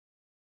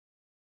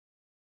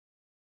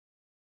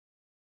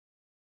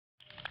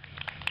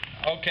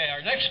Okay,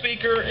 our next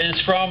speaker is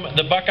from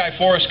the Buckeye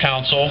Forest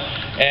Council,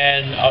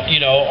 and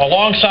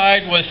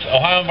alongside with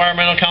Ohio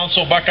Environmental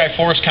Council, Buckeye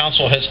Forest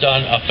Council has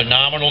done a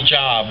phenomenal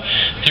job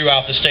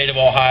throughout the state of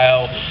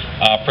Ohio,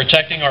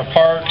 protecting our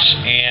parks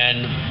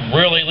and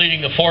really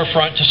leading the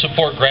forefront to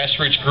support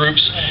grassroots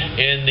groups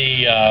in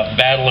the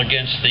battle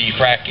against the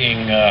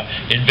fracking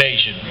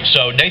invasion.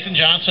 So Nathan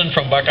Johnson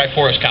from Buckeye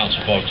Forest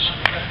Council, folks.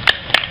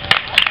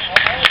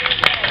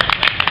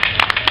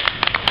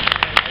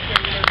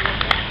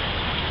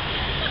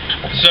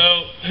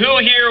 So, who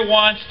here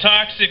wants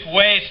toxic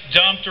waste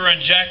dumped or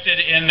injected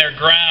in their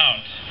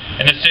ground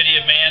in the city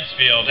of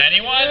Mansfield?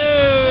 Anyone?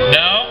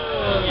 No?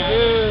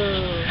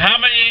 How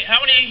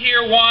many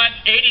here want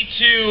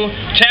 82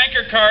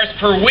 tanker cars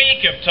per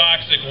week of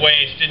toxic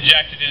waste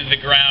injected into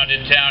the ground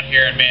in town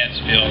here in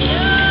Mansfield?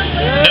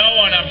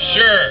 No one, I'm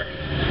sure.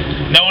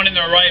 No one in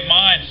their right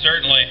mind,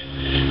 certainly.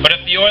 But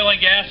if the oil and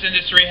gas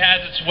industry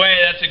has its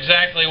way, that's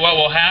exactly what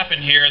will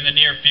happen here in the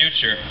near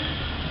future.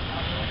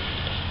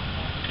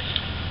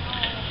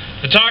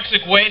 The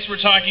toxic waste we're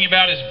talking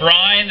about is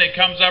brine that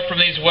comes up from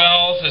these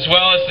wells, as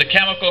well as the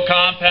chemical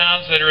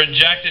compounds that are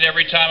injected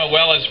every time a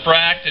well is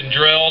fracked and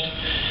drilled.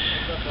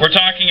 We're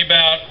talking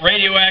about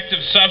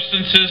radioactive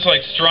substances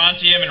like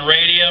strontium and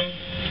radium.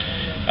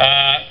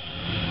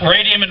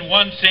 Radium in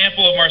one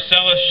sample of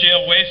Marcellus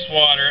Shale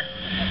wastewater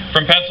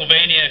from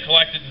Pennsylvania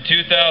collected in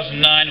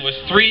 2009 was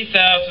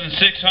 3,609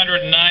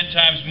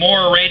 times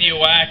more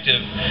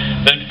radioactive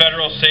than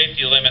federal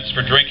safety limits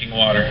for drinking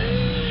water.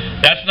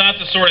 That's not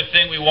the sort of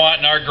thing we want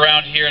in our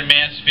ground here in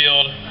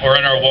Mansfield or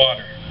in our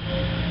water.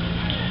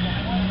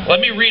 Let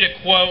me read a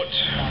quote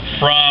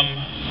from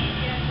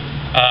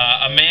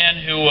a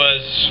man who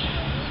was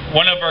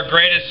one of our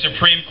greatest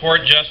Supreme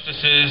Court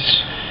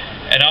justices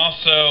and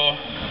also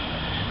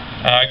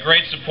a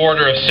great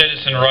supporter of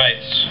citizen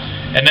rights,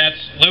 and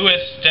that's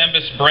Louis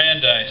Dembus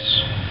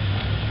Brandeis.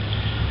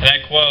 And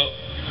I quote,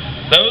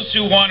 "Those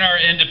who won our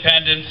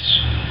independence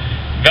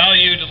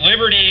valued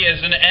liberty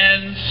as an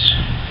ends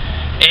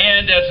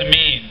and as a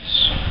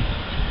means.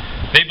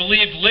 They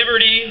believed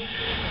liberty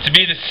to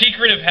be the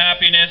secret of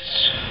happiness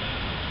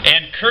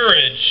and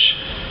courage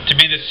to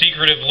be the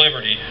secret of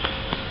liberty.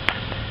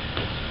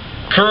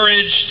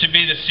 Courage to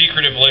be the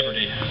secret of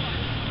liberty.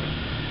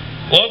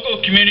 Local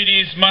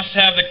communities must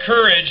have the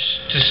courage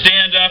to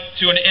stand up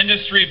to an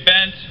industry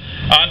bent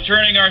on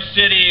turning our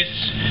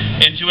cities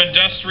into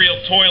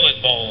industrial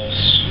toilet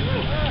bowls."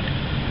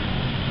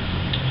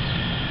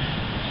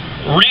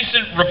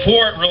 Recent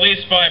report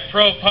released by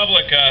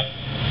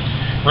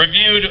ProPublica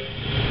reviewed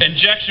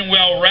injection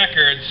well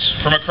records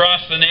from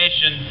across the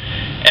nation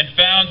and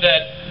found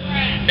that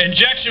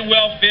injection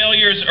well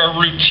failures are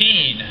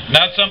routine,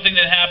 not something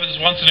that happens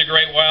once in a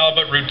great while,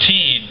 but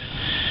routine.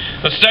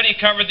 The study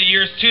covered the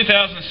years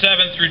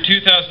 2007 through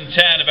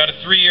 2010, about a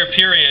 3-year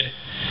period,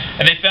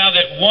 and they found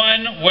that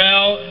one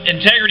well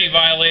integrity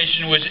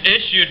violation was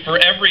issued for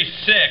every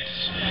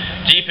 6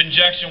 deep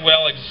injection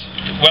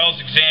wells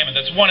examined.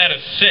 That's 1 out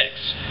of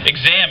 6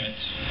 examined.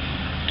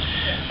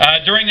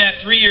 During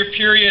that 3-year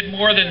period,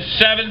 more than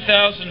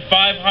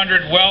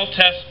 7,500 well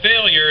test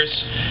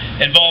failures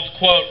involved,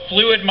 quote,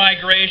 fluid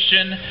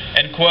migration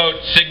and,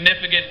 quote,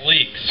 significant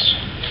leaks.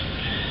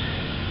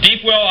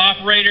 Deep well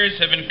operators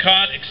have been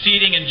caught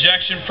exceeding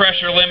injection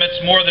pressure limits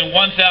more than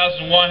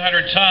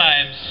 1,100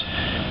 times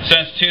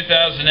since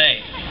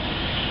 2008.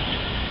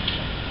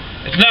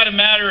 It's not a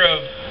matter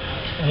of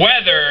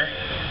whether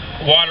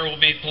water will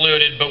be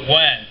polluted, but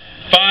when.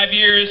 5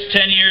 years,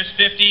 10 years,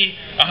 50,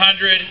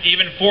 100,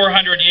 even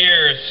 400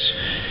 years.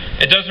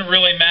 It doesn't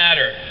really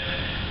matter.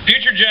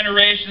 Future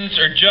generations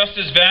are just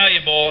as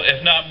valuable,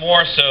 if not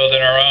more so,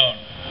 than our own.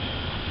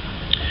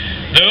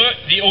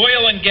 The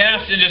oil and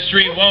gas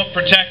industry won't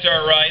protect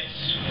our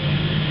rights.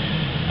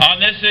 On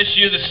this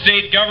issue, the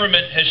state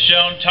government has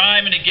shown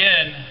time and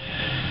again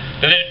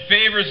that it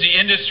favors the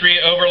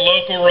industry over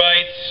local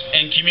rights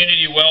and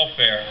community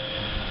welfare.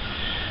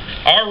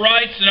 Our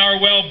rights and our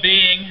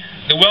well-being,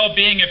 the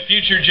well-being of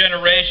future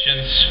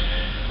generations,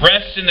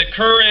 rests in the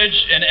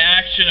courage and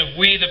action of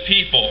we the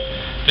people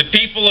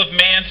of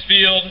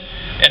Mansfield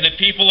and the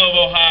people of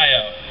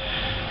Ohio.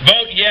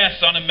 Vote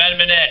yes on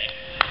Amendment A.